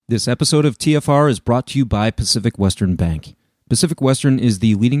This episode of TFR is brought to you by Pacific Western Bank. Pacific Western is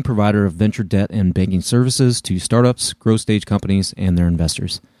the leading provider of venture debt and banking services to startups, growth stage companies, and their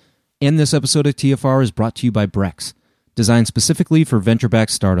investors. And this episode of TFR is brought to you by Brex. Designed specifically for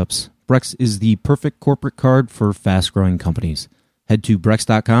venture-backed startups, Brex is the perfect corporate card for fast-growing companies. Head to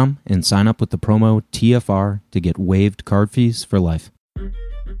Brex.com and sign up with the promo TFR to get waived card fees for life.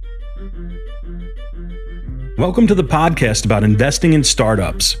 Welcome to the podcast about investing in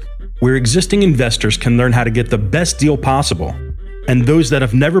startups, where existing investors can learn how to get the best deal possible, and those that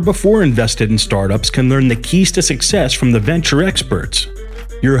have never before invested in startups can learn the keys to success from the venture experts.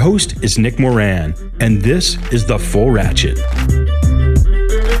 Your host is Nick Moran, and this is The Full Ratchet.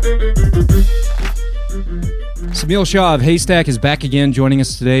 Semil Shah of Haystack is back again, joining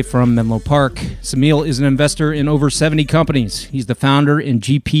us today from Menlo Park. Semil is an investor in over 70 companies. He's the founder and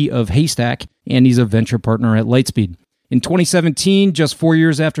GP of Haystack, and he's a venture partner at Lightspeed. In 2017, just 4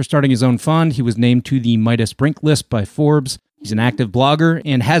 years after starting his own fund, he was named to the Midas Brink list by Forbes. He's an active blogger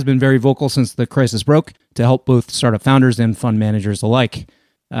and has been very vocal since the crisis broke to help both startup founders and fund managers alike.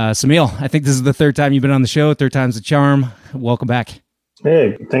 Semil, I think this is the third time you've been on the show. Third time's the charm. Welcome back.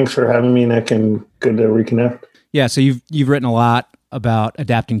 Hey, thanks for having me, Nick, and good to reconnect. Yeah, so you've written a lot about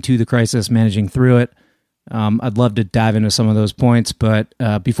adapting to the crisis, managing through it. I'd love to dive into some of those points, but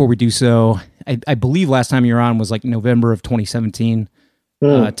before we do so, I believe last time you were on was like November of 2017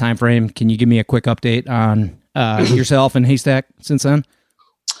 timeframe. Can you give me a quick update on yourself and Haystack since then?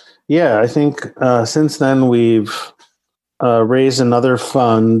 Yeah, I think since then we've raised another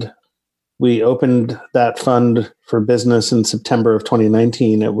fund. We opened that fund for business in September of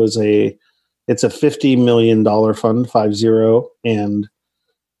 2019. It's a $50 million fund, 50, and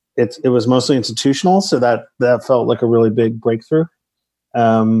it was mostly institutional, so that felt like a really big breakthrough.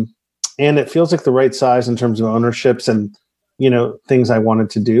 And it feels like the right size in terms of ownerships and, things I wanted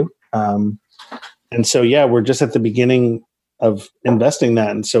to do. And so, yeah, we're just at the beginning of investing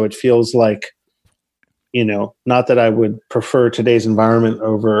that. And so it feels like, not that I would prefer today's environment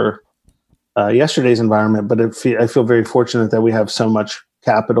over yesterday's environment, but I feel very fortunate that we have so much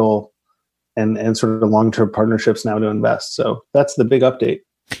capital and sort of long-term partnerships now to invest. So that's the big update.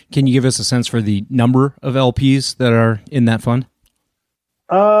 Can you give us a sense for the number of LPs that are in that fund?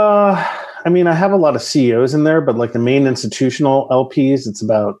 I have a lot of CEOs in there, but like the main institutional LPs, it's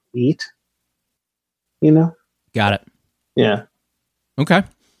about 8, Got it. Yeah. Okay.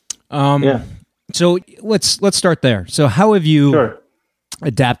 Yeah. So let's start there. So how have you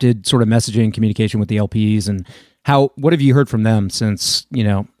adapted sort of messaging, communication with the LPs, and what have you heard from them since,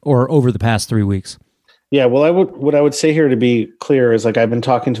 or over the past 3 weeks? Yeah, well, what I would say here to be clear is like I've been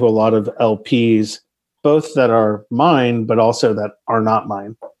talking to a lot of LPs, both that are mine, but also that are not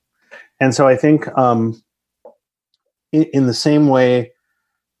mine. And so I think in the same way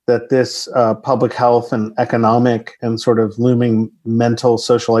that this public health and economic and sort of looming mental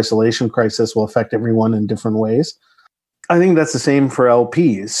social isolation crisis will affect everyone in different ways, I think that's the same for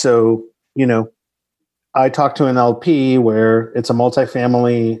LPs. So, I talked to an LP where it's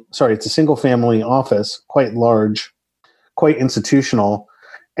a single family office, quite large, quite institutional,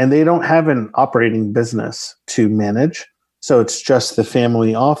 and they don't have an operating business to manage. So it's just the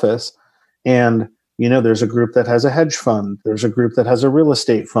family office. And, there's a group that has a hedge fund. There's a group that has a real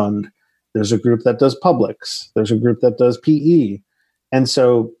estate fund. There's a group that does publics. There's a group that does PE. And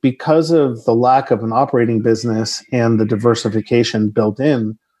so because of the lack of an operating business and the diversification built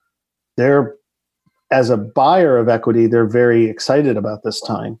in, as a buyer of equity, they're very excited about this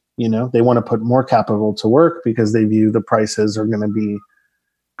time. They want to put more capital to work because they view the prices are going to be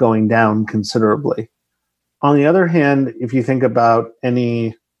going down considerably. On the other hand, if you think about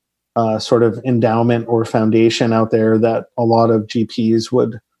any sort of endowment or foundation out there that a lot of GPs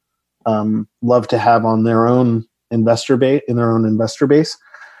would love to have on their own investor base,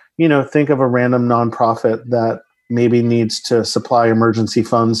 think of a random nonprofit that maybe needs to supply emergency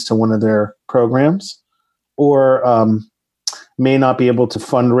funds to one of their programs, or may not be able to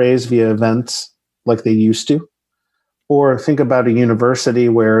fundraise via events like they used to. Or think about a university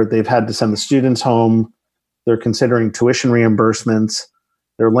where they've had to send the students home, they're considering tuition reimbursements,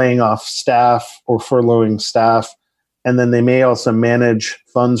 they're laying off staff or furloughing staff, and then they may also manage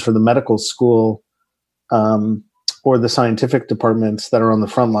funds for the medical school or the scientific departments that are on the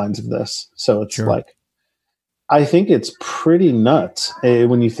front lines of this. So it's I think it's pretty nuts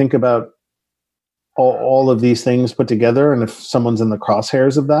when you think about all of these things put together, and if someone's in the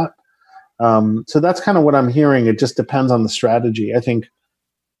crosshairs of that. So that's kind of what I'm hearing. It just depends on the strategy. I think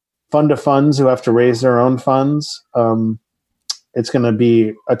fund to funds who have to raise their own funds, it's going to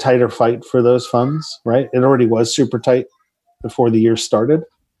be a tighter fight for those funds, right? It already was super tight before the year started.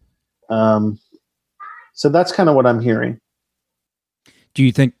 So that's kind of what I'm hearing. Do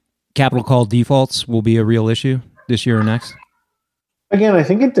you think capital call defaults will be a real issue this year or next? Again, I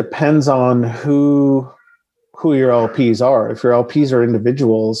think it depends on who your LPs are. If your LPs are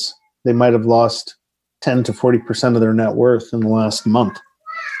individuals, they might have lost 10 to 40% of their net worth in the last month.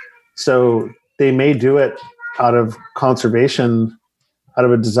 So they may do it out of conservation, out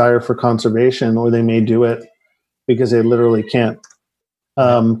of a desire for conservation, or they may do it because they literally can't.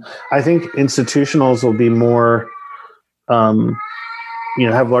 I think institutionals will be more,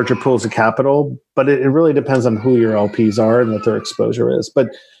 have larger pools of capital, but it really depends on who your LPs are and what their exposure is. But,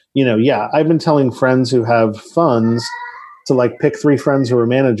 I've been telling friends who have funds to pick 3 friends who are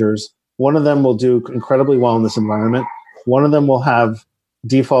managers. One of them will do incredibly well in this environment. One of them will have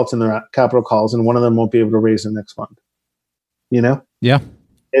defaults in their capital calls, and one of them won't be able to raise their next fund. Yeah.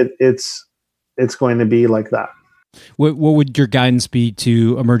 It's going to be like that. What would your guidance be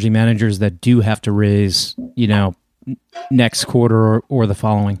to emerging managers that do have to raise, next quarter or the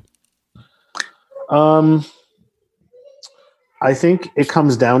following? I think it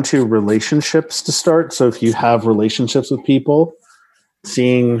comes down to relationships to start. So if you have relationships with people,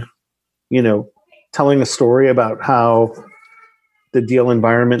 seeing, telling a story about how the deal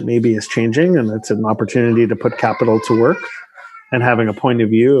environment maybe is changing and it's an opportunity to put capital to work, and having a point of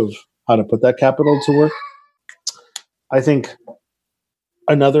view of how to put that capital to work. I think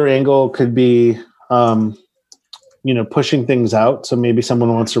another angle could be, pushing things out. So maybe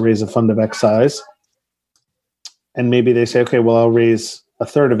someone wants to raise a fund of X size, and maybe they say, okay, well, I'll raise a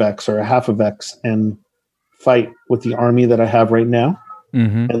third of X or a half of X and fight with the army that I have right now,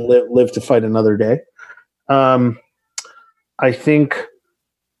 and live to fight another day. I think,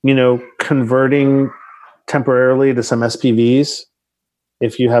 converting temporarily to some SPVs,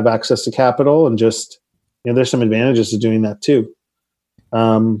 if you have access to capital, and just, there's some advantages to doing that too.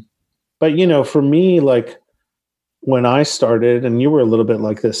 But, for me, when I started, and you were a little bit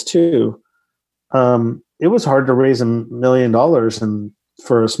like this too, it was hard to raise $1 million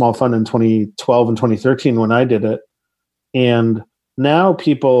for a small fund in 2012 and 2013 when I did it. And now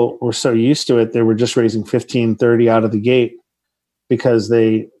people were so used to it, they were just raising 15, 30 out of the gate because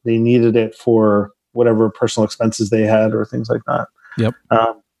they needed it for whatever personal expenses they had or things like that. Yep.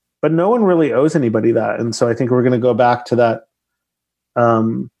 But no one really owes anybody that. And so I think we're going to go back to that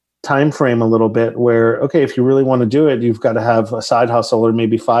time frame a little bit where, okay, if you really want to do it, you've got to have a side hustle or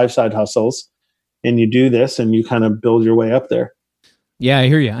maybe 5 side hustles, and you do this and you kind of build your way up there. Yeah, I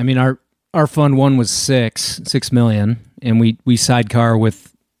hear you. I mean, our fund one was $6 million, and we sidecar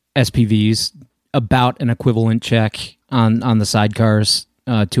with SPVs about an equivalent check on the sidecars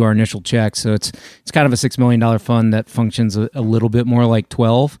to our initial check. So it's kind of a $6 million fund that functions a little bit more like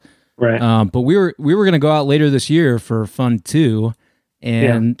 12. Right. But we were going to go out later this year for fund 2,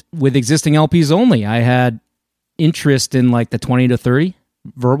 and with existing LPs only. I had interest in the 20 to 30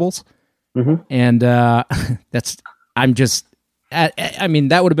 verbals. And I mean,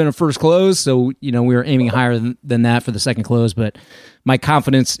 that would have been a first close. So, we were aiming higher than that for the second close, but my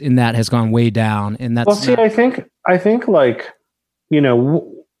confidence in that has gone way down. And that's, well, see, I think one,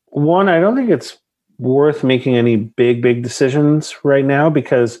 I don't think it's worth making any big decisions right now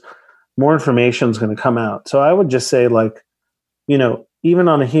because more information is going to come out. So I would just say even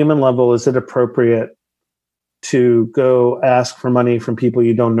on a human level, is it appropriate to go ask for money from people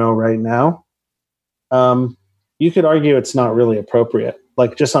you don't know right now? You could argue it's not really appropriate,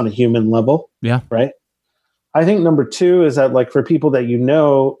 just on a human level. Yeah. Right. I think number 2 is that for people that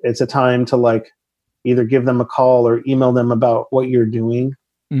it's a time to either give them a call or email them about what you're doing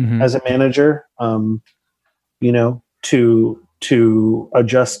as a manager, to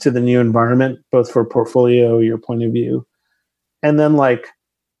adjust to the new environment, both for portfolio, your point of view. And then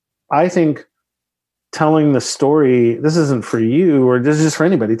I think telling the story, this isn't for you or this is just for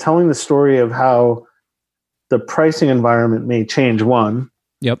anybody, telling the story of how the pricing environment may change, 1.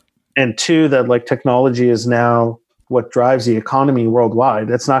 Yep. And 2, that technology is now what drives the economy worldwide.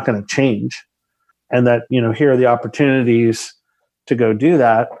 That's not going to change. And that, here are the opportunities to go do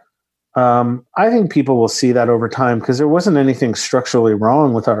that. I think people will see that over time because there wasn't anything structurally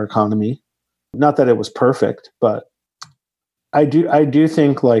wrong with our economy. Not that it was perfect, but I do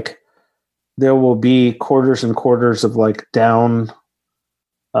think there will be quarters and quarters of down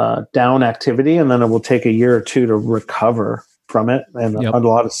activity, and then it will take a year or 2 to recover from it, and a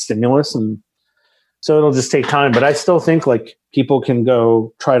lot of stimulus, and so it'll just take time. But I still think people can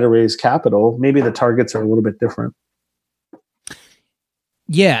go try to raise capital. Maybe the targets are a little bit different.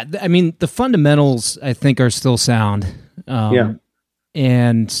 Yeah, I mean the fundamentals I think are still sound.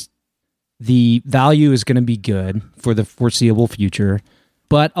 And the value is going to be good for the foreseeable future.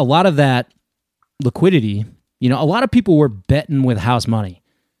 But a lot of that liquidity, a lot of people were betting with house money.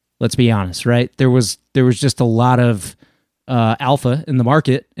 Let's be honest, right? There was just a lot of alpha in the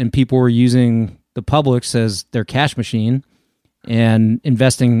market, and people were using the publics as their cash machine and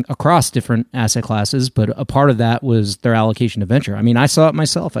investing across different asset classes. But a part of that was their allocation to venture. I mean, I saw it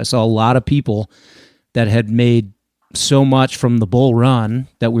myself. I saw a lot of people that had made so much from the bull run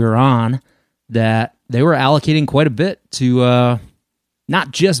that we were on that they were allocating quite a bit to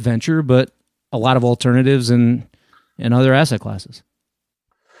not just venture, but a lot of alternatives and other asset classes.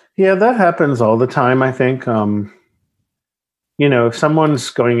 Yeah, that happens all the time, I think. If someone's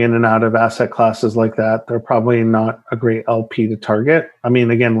going in and out of asset classes like that, they're probably not a great LP to target. I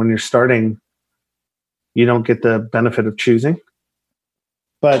mean, again, when you're starting, you don't get the benefit of choosing.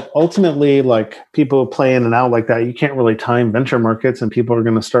 But ultimately, like, people play in and out like that. You can't really time venture markets, and people are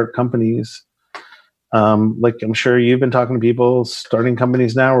going to start companies. Like, I'm sure you've been talking to people starting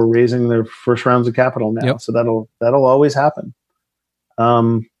companies now or raising their first rounds of capital now. Yep. So that'll always happen.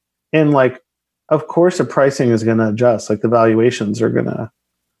 And like, of course, the pricing is going to adjust. Like, the valuations are going to,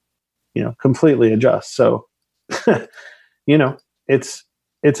 completely adjust. So, it's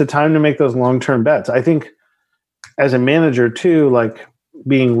a time to make those long-term bets. I think as a manager too, like,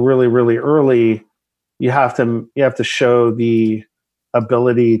 being really, really early, you have to show the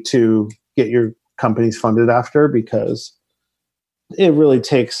ability to get your companies funded after, because it really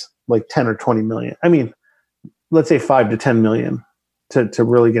takes like 10 or 20 million. I mean, let's say 5 to 10 million to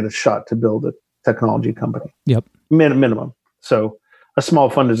really get a shot to build a technology company. Yep. Minimum. So a small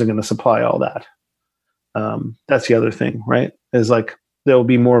fund isn't going to supply all that. That's the other thing, right? Is like, there'll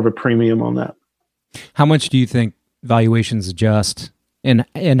be more of a premium on that. How much do you think valuations adjust?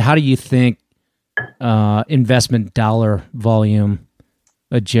 And how do you think investment dollar volume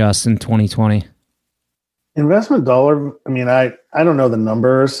adjusts in 2020? Investment dollar, I mean, I don't know the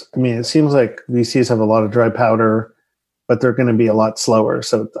numbers. I mean, it seems like VCs have a lot of dry powder, but they're going to be a lot slower.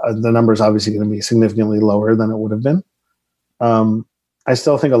 So the number is obviously going to be significantly lower than it would have been. I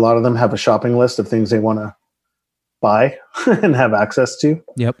still think a lot of them have a shopping list of things they want to buy and have access to.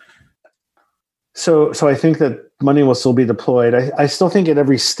 Yep. So I think that money will still be deployed. I still think at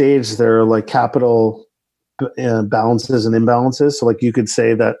every stage there are like capital balances and imbalances. So like, you could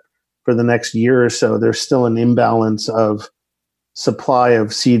say that for the next year or so, there's still an imbalance of supply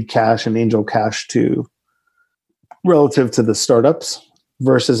of seed cash and angel cash relative to the startups,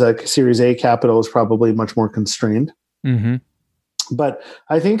 versus like Series A capital is probably much more constrained. Mm-hmm. But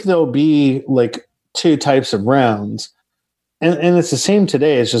I think there'll be like two types of rounds. And it's the same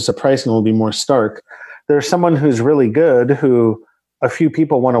today. It's just the pricing will be more stark. There's someone who's really good, who a few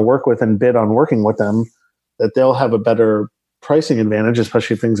people want to work with and bid on working with them, that they'll have a better pricing advantage,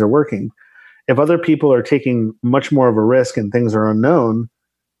 especially if things are working. If other people are taking much more of a risk and things are unknown,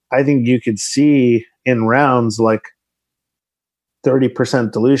 I think you could see in rounds like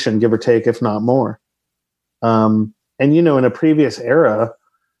 30% dilution, give or take, if not more. And, in a previous era,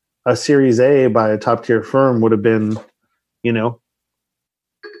 a Series A by a top tier firm would have been,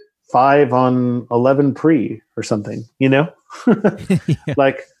 5 on 11 pre or something, yeah.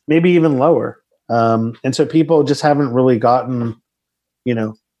 Like maybe even lower. And so people just haven't really gotten,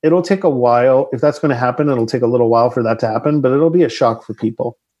 it'll take a while. If that's going to happen, it'll take a little while for that to happen, but it'll be a shock for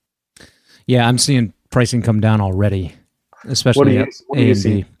people. Yeah, I'm seeing pricing come down already, especially at A and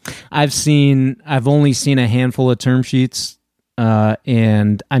B. I've only seen a handful of term sheets,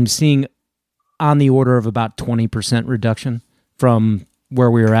 and I'm seeing on the order of about 20% reduction from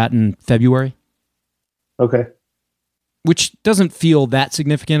where we were at in February. Okay. Which doesn't feel that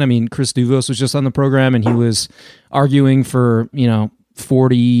significant. I mean, Chris Duvos was just on the program, and he was arguing for,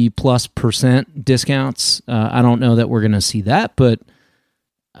 40+% discounts. I don't know that we're going to see that, but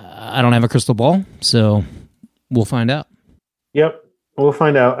I don't have a crystal ball, so we'll find out. Yep, we'll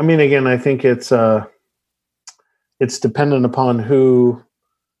find out. I mean, again, I think it's dependent upon who,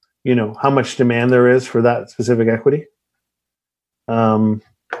 how much demand there is for that specific equity.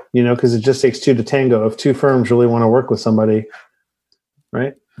 Because it just takes two to tango. If two firms really want to work with somebody,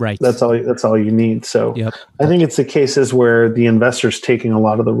 right? Right. That's all you need. So yep. I think it's the cases where the investor's taking a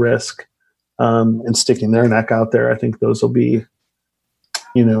lot of the risk and sticking their neck out there. I think those will be,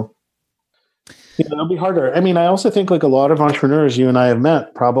 it'll be harder. I mean, I also think like a lot of entrepreneurs you and I have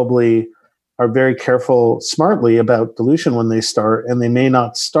met probably are very careful smartly about dilution when they start, and they may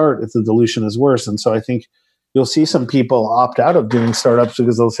not start if the dilution is worse. And so I think you'll see some people opt out of doing startups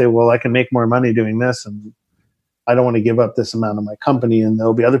because they'll say, well, I can make more money doing this, and I don't want to give up this amount of my company. And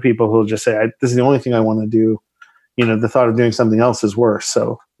there'll be other people who will just say, this is the only thing I want to do. The thought of doing something else is worse.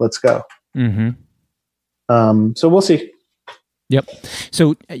 So let's go. Mm-hmm. So we'll see. Yep.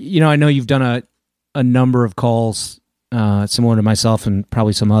 So, I know you've done a number of calls similar to myself and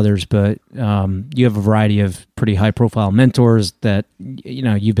probably some others, but you have a variety of pretty high profile mentors that,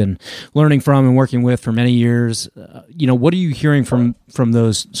 you've been learning from and working with for many years. What are you hearing from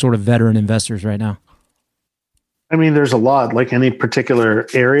those sort of veteran investors right now? I mean, there's a lot, like any particular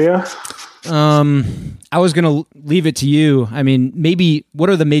area. I was going to leave it to you. I mean, maybe what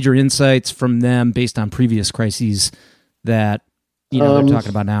are the major insights from them based on previous crises that, they're talking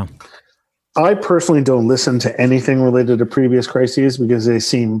about now? I personally don't listen to anything related to previous crises because they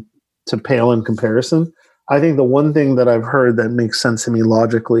seem to pale in comparison. I think the one thing that I've heard that makes sense to me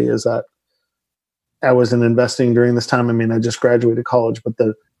logically is that I wasn't investing during this time. I mean, I just graduated college, but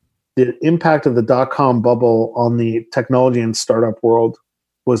the impact of the dot-com bubble on the technology and startup world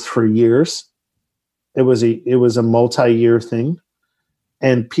was for years. It was a multi-year thing.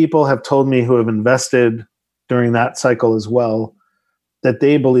 And people have told me who have invested during that cycle as well, that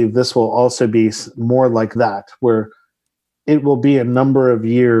they believe this will also be more like that, where it will be a number of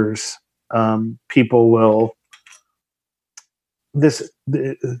years. People will these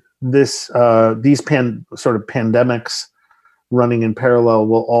sort of pandemics running in parallel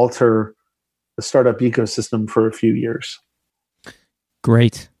will alter the startup ecosystem for a few years.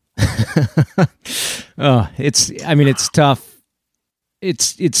 Great. It's tough.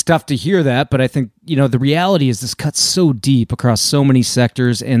 It's tough to hear that, but I think, the reality is this cuts so deep across so many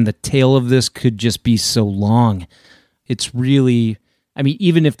sectors, and the tail of this could just be so long. It's really,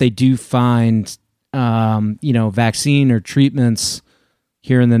 even if they do find, vaccine or treatments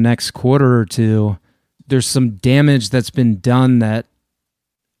here in the next quarter or two, there's some damage that's been done that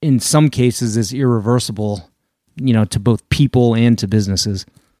in some cases is irreversible, to both people and to businesses.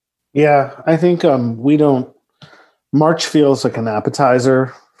 Yeah, I think March feels like an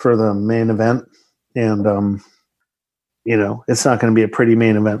appetizer for the main event, and it's not going to be a pretty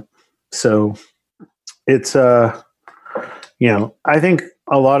main event. So it's I think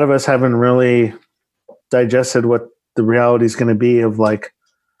a lot of us haven't really digested what the reality is going to be of like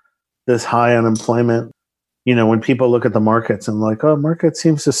this high unemployment. When people look at the markets and like, oh, market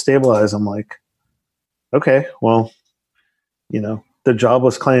seems to stabilize, I'm like, okay, well, the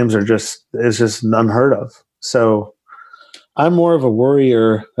jobless claims is just unheard of. So I'm more of a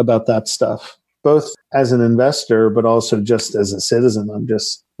worrier about that stuff, both as an investor, but also just as a citizen. I'm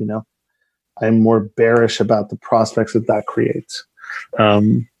just, I'm more bearish about the prospects that creates.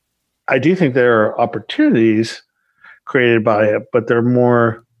 I do think there are opportunities created by it, but there are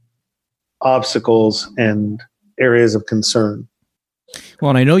more obstacles and areas of concern. Well,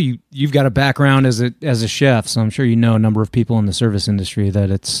 and I know you've got a background as a chef, so I'm sure you know a number of people in the service industry that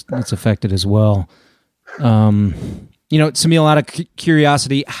it's affected as well. Semil, out of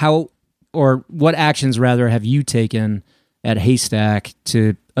curiosity, what actions rather have you taken at Haystack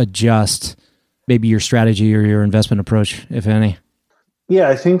to adjust maybe your strategy or your investment approach, if any? Yeah,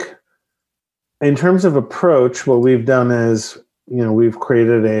 I think in terms of approach, what we've done is, we've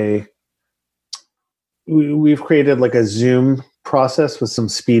created like a Zoom process with some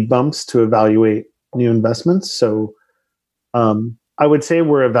speed bumps to evaluate new investments. So I would say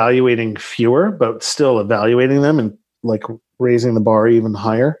we're evaluating fewer, but still evaluating them and like raising the bar even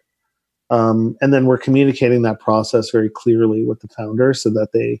higher. And then we're communicating that process very clearly with the founders so that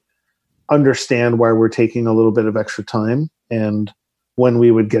they understand why we're taking a little bit of extra time and when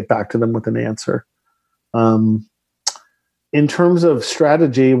we would get back to them with an answer. In terms of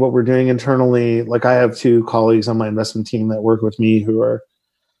strategy, what we're doing internally, like I have two colleagues on my investment team that work with me who are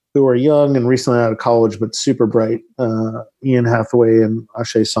young and recently out of college, but super bright, Ian Hathaway and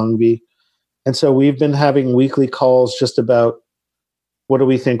Ashay Sangvi. And so we've been having weekly calls just about what do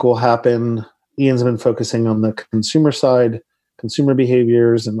we think will happen. Ian's been focusing on the consumer side, consumer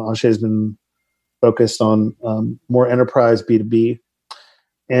behaviors, and Ashay's been focused on more enterprise B2B.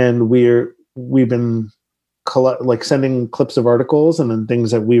 And we've been sending clips of articles and then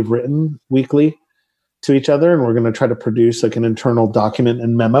things that we've written weekly to each other, and we're going to try to produce like an internal document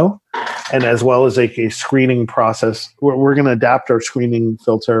and memo, and as well as like a screening process. We're going to adapt our screening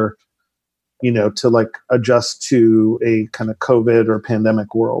filter, to like adjust to a kind of COVID or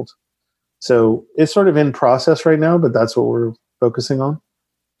pandemic world. So it's sort of in process right now, but that's what we're focusing on.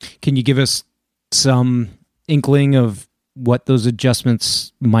 Can you give us some inkling of what those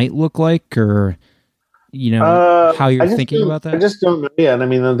adjustments might look like, or how you're thinking about that? I just don't know yet. I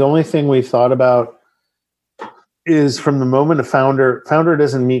mean, the only thing we've thought about is from the moment a founder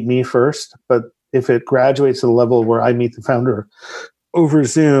doesn't meet me first, but if it graduates to the level where I meet the founder over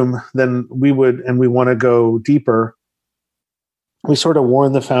Zoom, then we would, and we want to go deeper. We sort of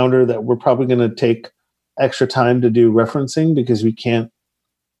warn the founder that we're probably going to take extra time to do referencing because we can't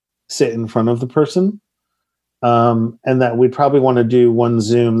sit in front of the person. And that we'd probably want to do one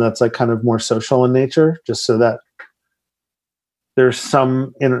Zoom that's like kind of more social in nature, just so that there's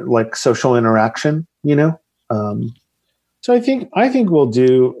some social interaction, you know? So I think we'll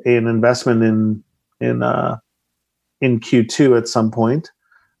do an investment in Q2 at some point.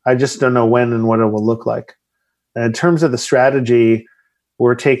 I just don't know when and what it will look like. And in terms of the strategy,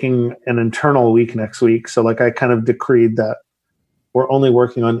 we're taking an internal week next week. So like I kind of decreed that we're only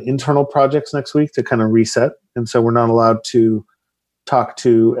working on internal projects next week to kind of reset. And so we're not allowed to talk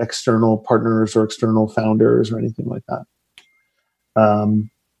to external partners or external founders or anything like that. And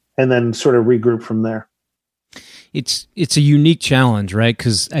then sort of regroup from there. It's a unique challenge, right?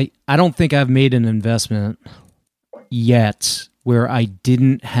 Because I don't think I've made an investment yet where I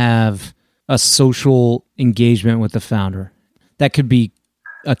didn't have a social engagement with the founder. That could be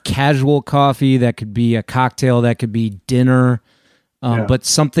a casual coffee, that could be a cocktail, that could be dinner, but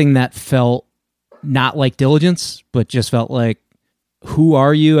something that felt not like diligence, but just felt like, who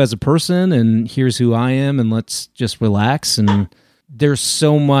are you as a person? And here's who I am, and let's just relax. And there's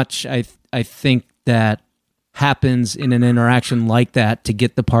so much I think that happens in an interaction like that to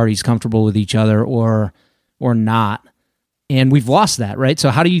get the parties comfortable with each other or not. And we've lost that, right? So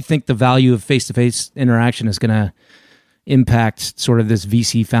how do you think the value of face-to-face interaction is going to impact sort of this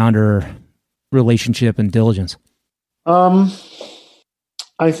VC founder relationship and diligence? I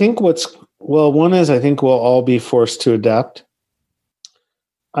think one is I think we'll all be forced to adapt.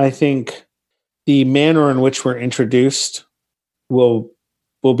 I think the manner in which we're introduced will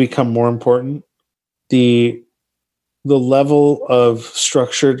become more important. The level of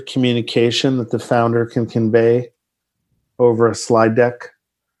structured communication that the founder can convey over a slide deck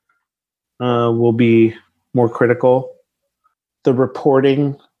will be more critical. The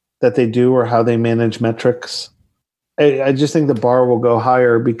reporting that they do or how they manage metrics, I just think the bar will go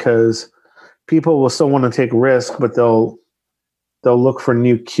higher because people will still want to take risk, but they'll look for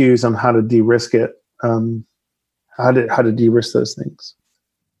new cues on how to de-risk it, how to de-risk those things.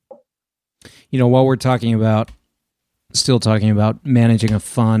 You know, while we're still talking about managing a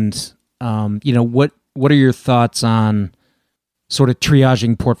fund, what are your thoughts on sort of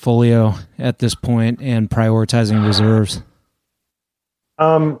triaging portfolio at this point and prioritizing reserves?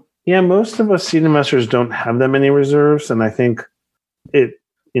 Most of us seed investors don't have that many reserves, and I think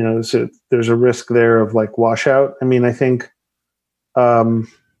so there's a risk there of like washout. I mean, I think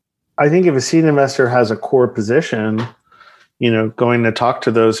if a seed investor has a core position, going to talk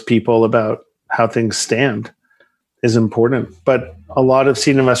to those people about how things stand is important. But a lot of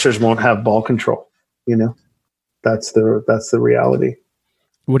seed investors won't have ball control. That's the reality.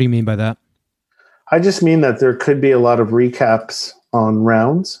 What do you mean by that? I just mean that there could be a lot of recaps on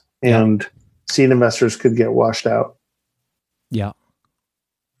rounds, and seed investors could get washed out. Yeah.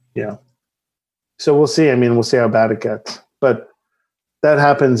 Yeah. So we'll see. I mean, we'll see how bad it gets. But that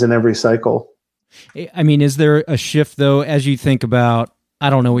happens in every cycle. I mean, is there a shift, though, as you think about, I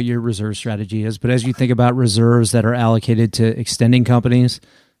don't know what your reserve strategy is, but as you think about reserves that are allocated to extending companies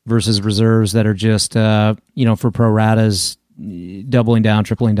versus reserves that are just, for pro ratas, doubling down,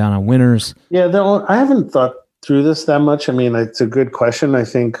 tripling down on winners? Yeah, I haven't thought through this that much. I mean, it's a good question. I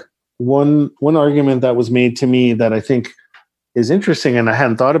think one argument that was made to me that I think is interesting and I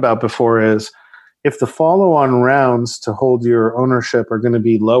hadn't thought about before is if the follow-on rounds to hold your ownership are going to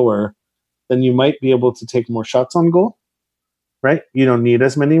be lower, then you might be able to take more shots on goal, right? You don't need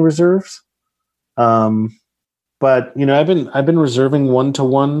as many reserves. But I've been reserving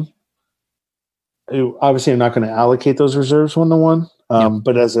 1-to-1. Obviously, I'm not going to allocate those reserves 1-to-1,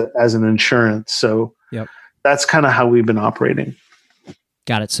 but as an insurance. So that's kind of how we've been operating.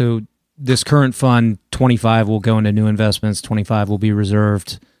 Got it. So this current fund, 25 will go into new investments, 25 will be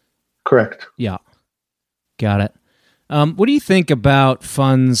reserved. Correct. Yeah. Got it. What do you think about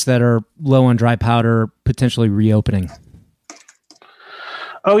funds that are low on dry powder potentially reopening?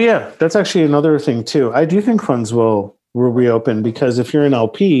 Oh, yeah. That's actually another thing, too. I do think funds will reopen because if you're an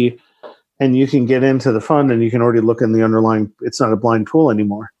LP and you can get into the fund and you can already look in the underlying, it's not a blind pool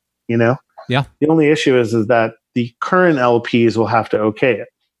anymore, Yeah. The only issue is that the current LPs will have to okay it.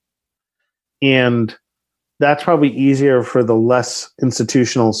 And that's probably easier for the less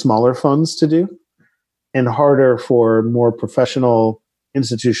institutional, smaller funds to do and harder for more professional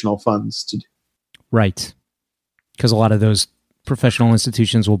institutional funds to do. Right. Because a lot of those professional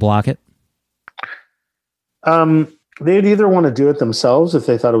institutions will block it? They'd either want to do it themselves if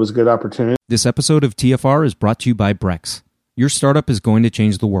they thought it was a good opportunity. This episode of TFR is brought to you by Brex. Your startup is going to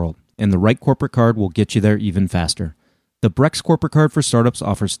change the world, and the right corporate card will get you there even faster. The Brex corporate card for startups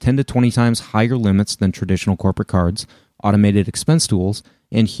offers 10 to 20 times higher limits than traditional corporate cards, automated expense tools,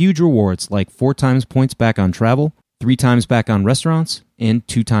 and huge rewards like 4 times points back on travel, 3 times back on restaurants, and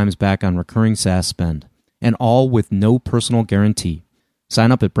 2 times back on recurring SaaS spend. And all with no personal guarantee.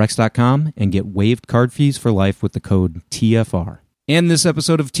 Sign up at Brex.com and get waived card fees for life with the code TFR. And this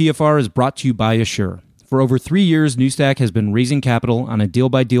episode of TFR is brought to you by Assure. For over 3 years, Newstack has been raising capital on a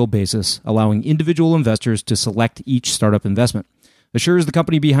deal-by-deal basis, allowing individual investors to select each startup investment. Assure is the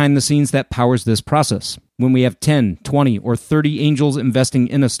company behind the scenes that powers this process. When we have 10, 20, or 30 angels investing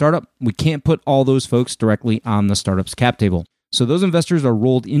in a startup, we can't put all those folks directly on the startup's cap table. So those investors are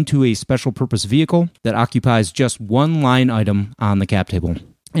rolled into a special purpose vehicle that occupies just one line item on the cap table.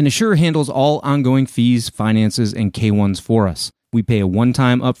 And Assure handles all ongoing fees, finances, and K1s for us. We pay a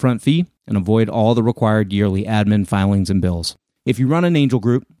one-time upfront fee and avoid all the required yearly admin filings and bills. If you run an angel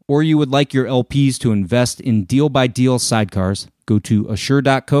group, or you would like your LPs to invest in deal-by-deal sidecars, go to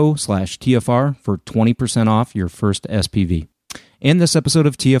assure.co/TFR for 20% off your first SPV. And this episode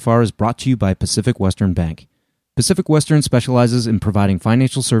of TFR is brought to you by Pacific Western Bank. Pacific Western specializes in providing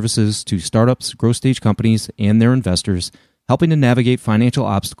financial services to startups, growth stage companies, and their investors, helping to navigate financial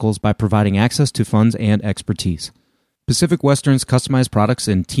obstacles by providing access to funds and expertise. Pacific Western's customized products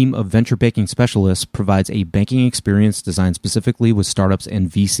and team of venture banking specialists provides a banking experience designed specifically with startups and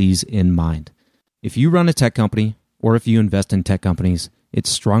VCs in mind. If you run a tech company, or if you invest in tech companies, it's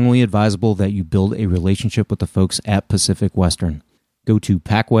strongly advisable that you build a relationship with the folks at Pacific Western. Go to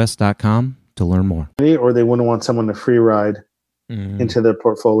pacwest.com to learn more. Or they wouldn't want someone to free ride into their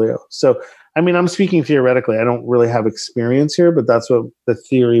portfolio. So, I mean, I'm speaking theoretically. I don't really have experience here, but that's what the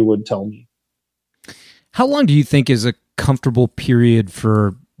theory would tell me. How long do you think is a comfortable period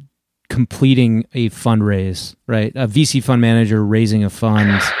for completing a fundraise, right? A VC fund manager raising a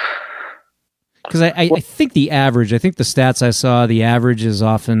fund. Because I think the stats I saw, the average is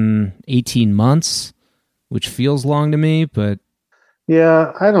often 18 months, which feels long to me, but...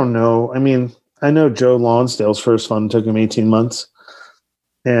 Yeah, I don't know. I mean, I know Joe Lonsdale's first fund took him 18 months,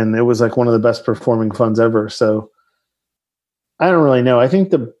 and it was like one of the best performing funds ever. So I don't really know. I think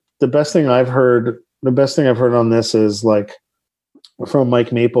the best thing I've heard on this is like from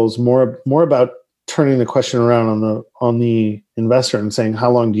Mike Maples, more about turning the question around on the investor and saying,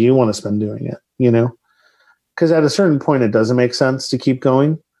 how long do you want to spend doing it? You know, because at a certain point, it doesn't make sense to keep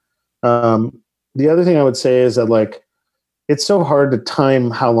going. The other thing I would say is that like, it's so hard to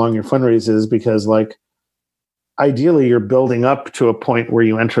time how long your fundraise is because like, ideally you're building up to a point where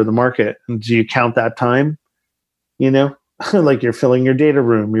you enter the market. And do you count that time? You know, like you're filling your data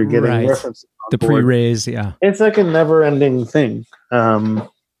room, you're getting references. The pre-raise, yeah. It's like a never-ending thing.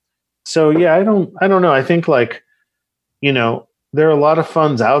 So yeah, I don't know. I think like, you know, there are a lot of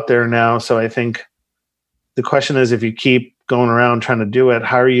funds out there now. So I think the question is, if you keep going around trying to do it,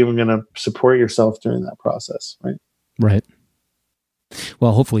 how are you even going to support yourself during that process, right? Right.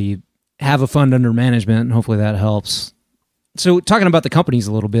 Well, hopefully you have a fund under management, and hopefully that helps. So talking about the companies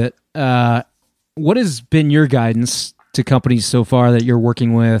a little bit, what has been your guidance to companies so far that you're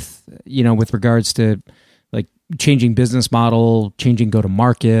working with, you know, with regards to like changing business model, changing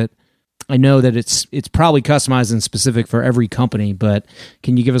go-to-market? I know that it's probably customized and specific for every company, but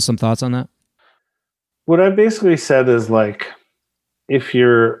can you give us some thoughts on that? What I basically said is like, if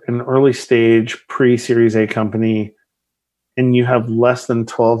you're an early stage pre-Series A company and you have less than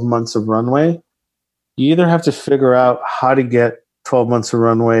 12 months of runway, you either have to figure out how to get 12 months of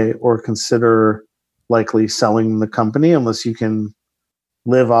runway or consider likely selling the company unless you can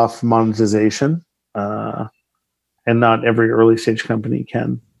live off monetization. And not every early stage company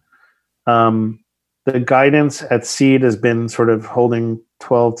can. The guidance at seed has been sort of holding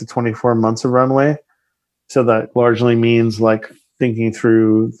 12 to 24 months of runway. So that largely means like thinking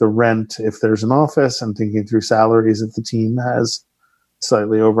through the rent if there's an office and thinking through salaries if the team has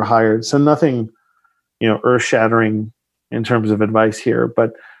slightly overhired. So nothing, you know, earth shattering in terms of advice here,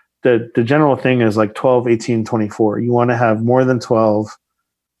 but the general thing is like 12, 18, 24. You want to have more than 12,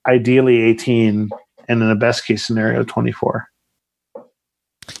 ideally 18, and in a best case scenario, 24.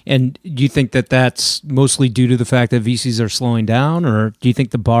 And do you think that that's mostly due to the fact that VCs are slowing down, or do you think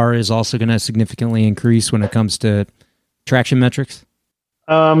the bar is also going to significantly increase when it comes to traction metrics?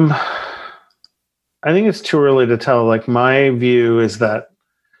 I think it's too early to tell. Like my view is that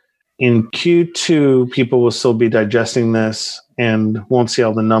in Q2, people will still be digesting this and won't see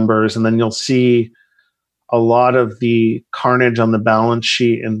all the numbers. And then you'll see a lot of the carnage on the balance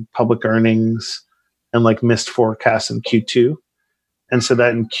sheet and public earnings and like missed forecasts in Q2. And so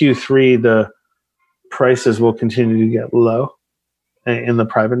that in Q3, the prices will continue to get low in the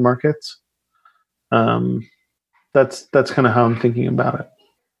private markets. that's kind of how I'm thinking about it.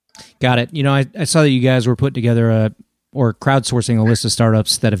 Got it. I saw that you guys were putting together or crowdsourcing a list of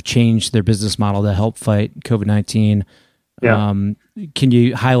startups that have changed their business model to help fight COVID-19. Yeah. Can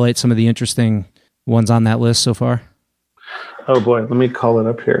you highlight some of the interesting ones on that list so far? Oh boy, let me call it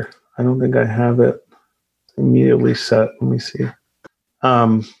up here. I don't think I have it immediately set. Let me see.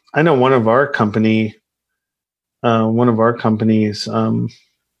 I know one of our companies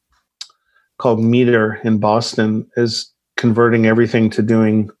called Meter in Boston is converting everything to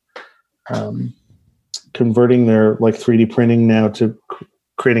doing converting their 3D printing now to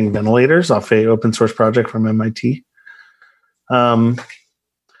creating ventilators off a open source project from MIT.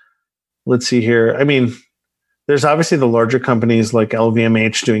 Let's see here. I mean, there's obviously the larger companies like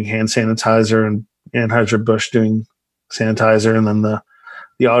LVMH doing hand sanitizer and Anheuser-Busch doing sanitizer, and then the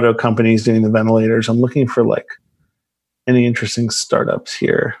auto companies doing the ventilators. I'm looking for any interesting startups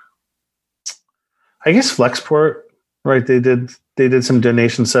here. I guess Flexport, right? They did some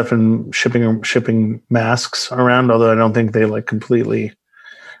donation stuff and shipping masks around, although I don't think they completely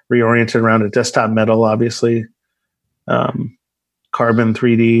reoriented around it. Desktop Metal, obviously. Carbon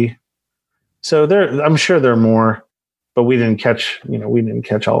 3D. So I'm sure there are more, but we didn't catch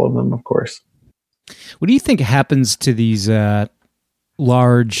all of them, of course. What do you think happens to these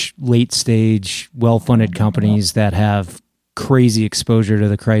large, late stage, well-funded companies that have crazy exposure to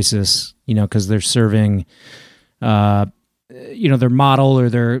the crisis, because they're serving, their model or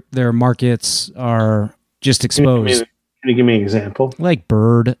their markets are just exposed? Can you give me an example? Like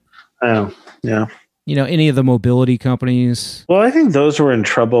Bird. Oh, yeah. Any of the mobility companies? Well, I think those were in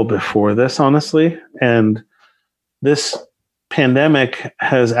trouble before this, honestly. And this pandemic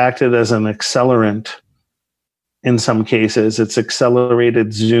has acted as an accelerant in some cases. It's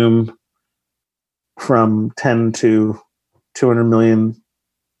accelerated Zoom from 10 to 200 million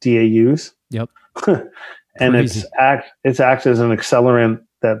DAUs. Yep. And it's acted as an accelerant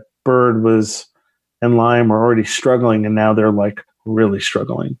that Bird was and Lime were already struggling, and now they're really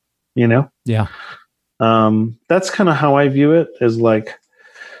struggling, Yeah. That's kind of how I view it, is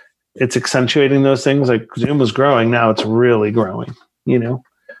it's accentuating those things. Zoom was growing, now it's really growing,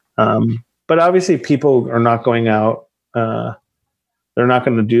 but obviously people are not going out. They're not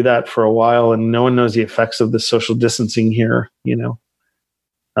going to do that for a while, and no one knows the effects of the social distancing here. You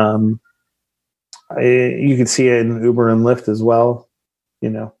can see it in Uber and Lyft as well.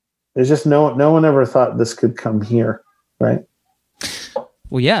 There's just no one ever thought this could come here, right?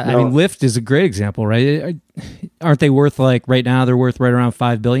 Well, yeah. I mean, Lyft is a great example, right? Aren't they worth right now? They're worth right around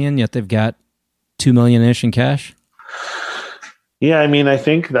 $5 billion, yet they've got $2 million-ish in cash. Yeah, I mean, I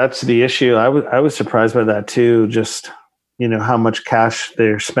think that's the issue. I was surprised by that too. Just how much cash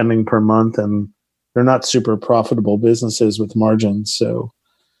they're spending per month, and they're not super profitable businesses with margins. So,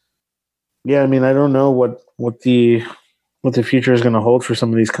 yeah, I mean, I don't know what the future is going to hold for some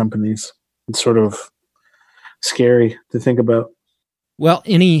of these companies. It's sort of scary to think about. Well,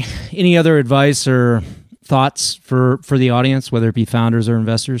 any other advice or thoughts for the audience, whether it be founders or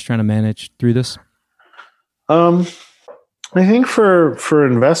investors trying to manage through this? I think for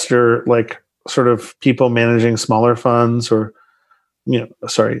investor, sort of people managing smaller funds or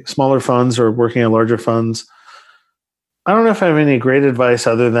working at larger funds, I don't know if I have any great advice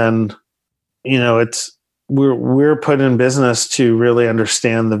other than, we're put in business to really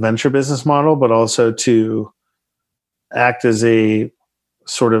understand the venture business model, but also to act as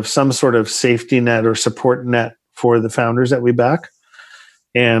some sort of safety net or support net for the founders that we back.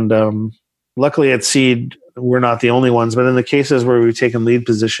 And luckily at Seed, we're not the only ones, but in the cases where we've taken lead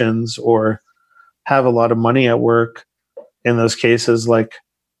positions or have a lot of money at work, in those cases,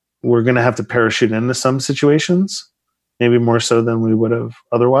 we're going to have to parachute into some situations, maybe more so than we would have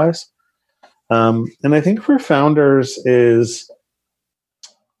otherwise. And I think for founders is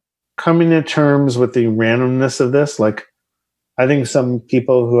coming to terms with the randomness of this. I think some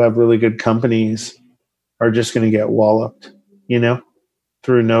people who have really good companies are just going to get walloped,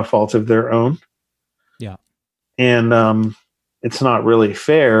 through no fault of their own. Yeah. And it's not really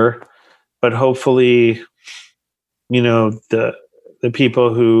fair, but hopefully, the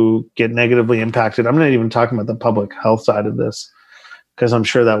people who get negatively impacted, I'm not even talking about the public health side of this, because I'm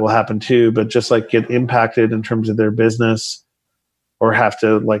sure that will happen too, but just get impacted in terms of their business or have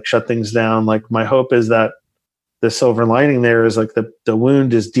to shut things down. My hope is that the silver lining there is the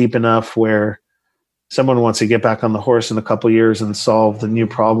wound is deep enough where someone wants to get back on the horse in a couple of years and solve the new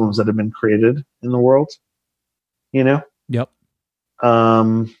problems that have been created in the world. Yep.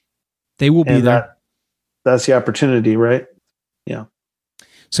 They will be there. That's the opportunity, right? Yeah.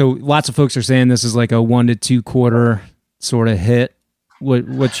 So lots of folks are saying this is a 1 to 2 quarter sort of hit.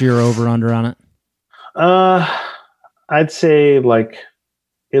 What's your over under on it? I'd say like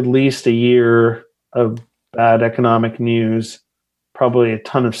at least a year of bad economic news, probably a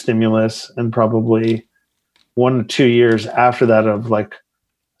ton of stimulus, and probably 1 to 2 years after that of like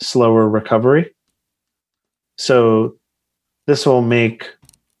slower recovery. So this will make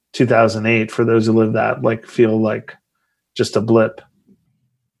 2008, for those who live that, like feel like just a blip.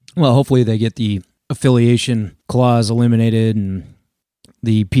 Well, hopefully they get the affiliation clause eliminated and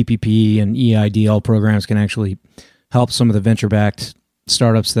the PPP and EIDL programs can actually help some of the venture-backed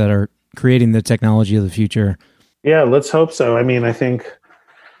startups that are creating the technology of the future. Yeah, let's hope so. I mean, I think,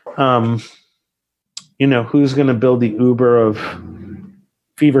 who's going to build the Uber of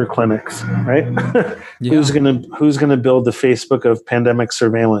fever clinics, right? Yeah. Who's going to build the Facebook of pandemic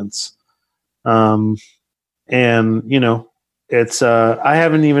surveillance? It's I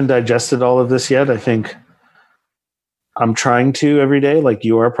haven't even digested all of this yet. I think I'm trying to every day, like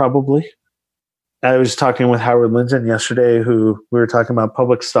you are probably. I was talking with Howard Linden yesterday, who we were talking about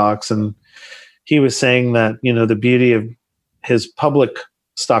public stocks, and he was saying that, the beauty of his public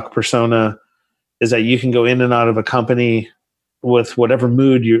stock persona is that you can go in and out of a company with whatever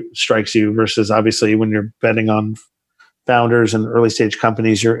mood strikes you, versus obviously when you're betting on founders and early stage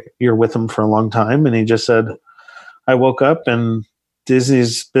companies, you're with them for a long time. And he just said, I woke up and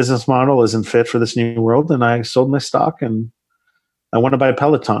Disney's business model isn't fit for this new world, and I sold my stock and I want to buy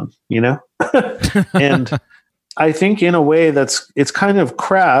Peloton, And I think in a way it's kind of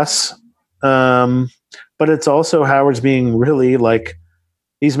crass, but it's also Howard's being really like,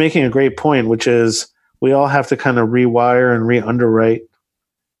 he's making a great point, which is we all have to kind of rewire and re-underwrite,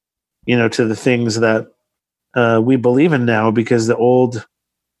 to the things that we believe in now, because the old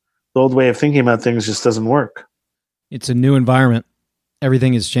way of thinking about things just doesn't work. It's a new environment.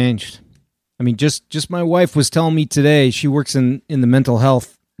 Everything has changed. I mean, just my wife was telling me today, she works in the mental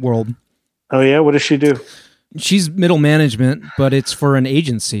health world. Oh yeah? What does she do? She's middle management, but it's for an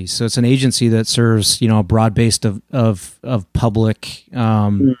agency. So it's an agency that serves, a broad base of public,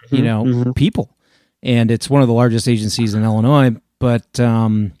 people. And it's one of the largest agencies in Illinois. But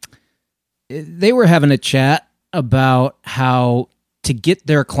they were having a chat about how to get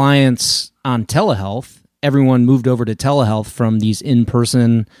their clients on telehealth, everyone moved over to telehealth from these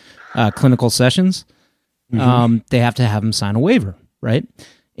in-person clinical sessions. They have to have them sign a waiver, right?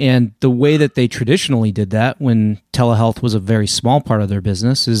 And the way that they traditionally did that when telehealth was a very small part of their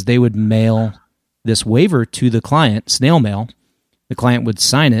business is they would mail this waiver to the client, snail mail. The client would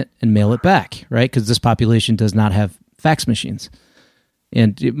sign it and mail it back, right? Because this population does not have fax machines.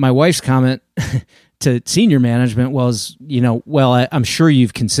 And my wife's comment to senior management was, I'm sure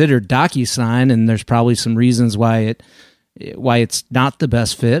you've considered DocuSign, and there's probably some reasons why it's not the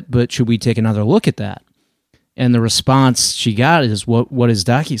best fit, but should we take another look at that? And the response she got is, what is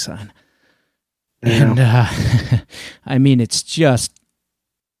DocuSign? Yeah. And I mean, it's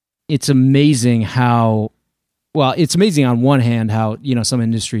amazing how, it's amazing on one hand how, some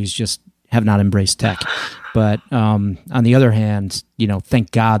industries just have not embraced tech. But on the other hand,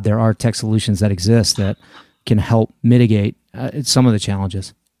 thank God there are tech solutions that exist that can help mitigate some of the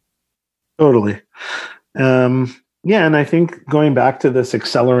challenges. Totally. Yeah, and I think going back to this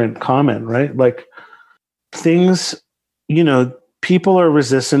accelerant comment, right? Like things, people are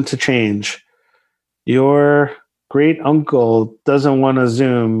resistant to change. Your great uncle doesn't want to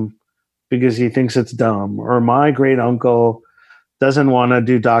Zoom because he thinks it's dumb, or my great uncle doesn't want to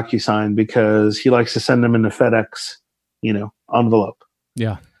do DocuSign because he likes to send them in a FedEx, envelope.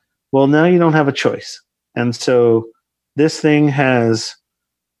 Yeah. Well, now you don't have a choice. And so this thing has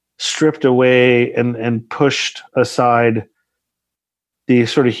stripped away and pushed aside the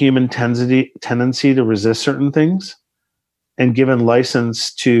sort of human tendency to resist certain things, and given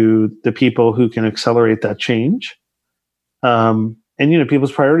license to the people who can accelerate that change. And,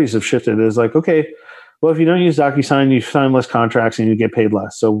 people's priorities have shifted. It's like, okay, well, if you don't use DocuSign, you sign less contracts and you get paid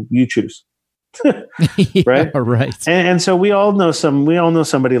less. So you choose. Right? Right. And so we all know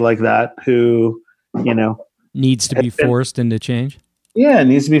somebody like that who, needs to be forced into change. Yeah, it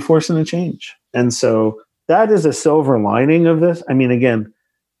needs to be forced into change. And so that is a silver lining of this. I mean, again,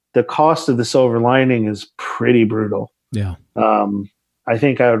 the cost of the silver lining is pretty brutal. Yeah. I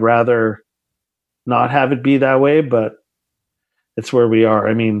think I would rather not have it be that way, but it's where we are.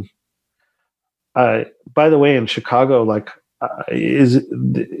 I mean, by the way, in Chicago, is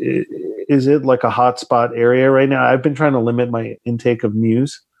it like a hotspot area right now? I've been trying to limit my intake of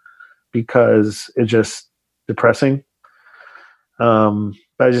news because it's just depressing. But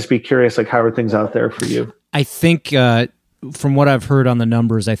I'd just be curious, how are things out there for you? I think, from what I've heard on the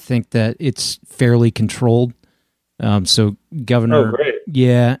numbers, I think that it's fairly controlled. So Governor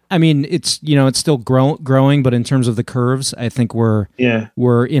Yeah. I mean, it's still growing, but in terms of the curves, I think we're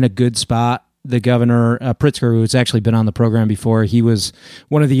in a good spot. The governor, Pritzker, who's actually been on the program before, he was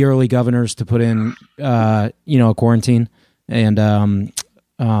one of the early governors to put in, a quarantine. And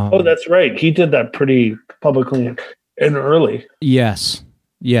that's right. He did that pretty publicly and early. Yes,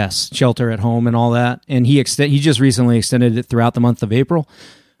 shelter at home and all that. And he just recently extended it throughout the month of April.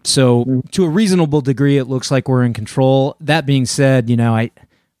 So to a reasonable degree, it looks like we're in control. That being said,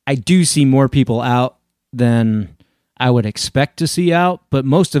 I do see more people out than I would expect to see out, but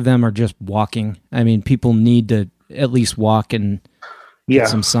most of them are just walking. I mean, people need to at least walk and get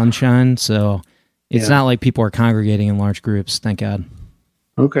some sunshine. So it's not like people are congregating in large groups. Thank God.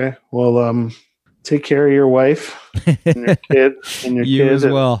 Okay. Well, take care of your wife and your kid and your you kid as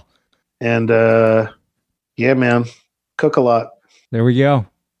well. And man, cook a lot. There we go.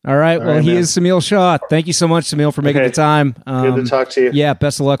 All right. Well, he is Semil Shah. Thank you so much, Semil, for making the time. Good to talk to you. Yeah.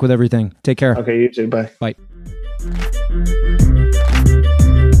 Best of luck with everything. Take care. Okay. You too. Bye. Bye.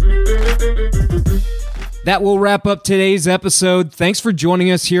 That will wrap up today's episode. Thanks for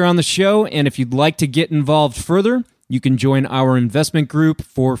joining us here on the show. And if you'd like to get involved further, you can join our investment group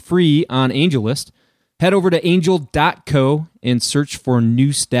for free on AngelList. Head over to angel.co and search for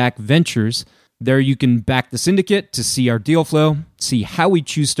New Stack Ventures. There you can back the syndicate to see our deal flow, see how we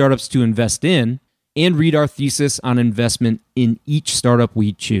choose startups to invest in, and read our thesis on investment in each startup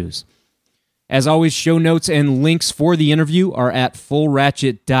we choose. As always, show notes and links for the interview are at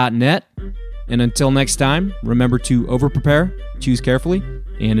fullratchet.net. And until next time, remember to over-prepare, choose carefully,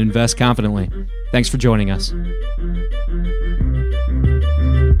 and invest confidently. Thanks for joining us.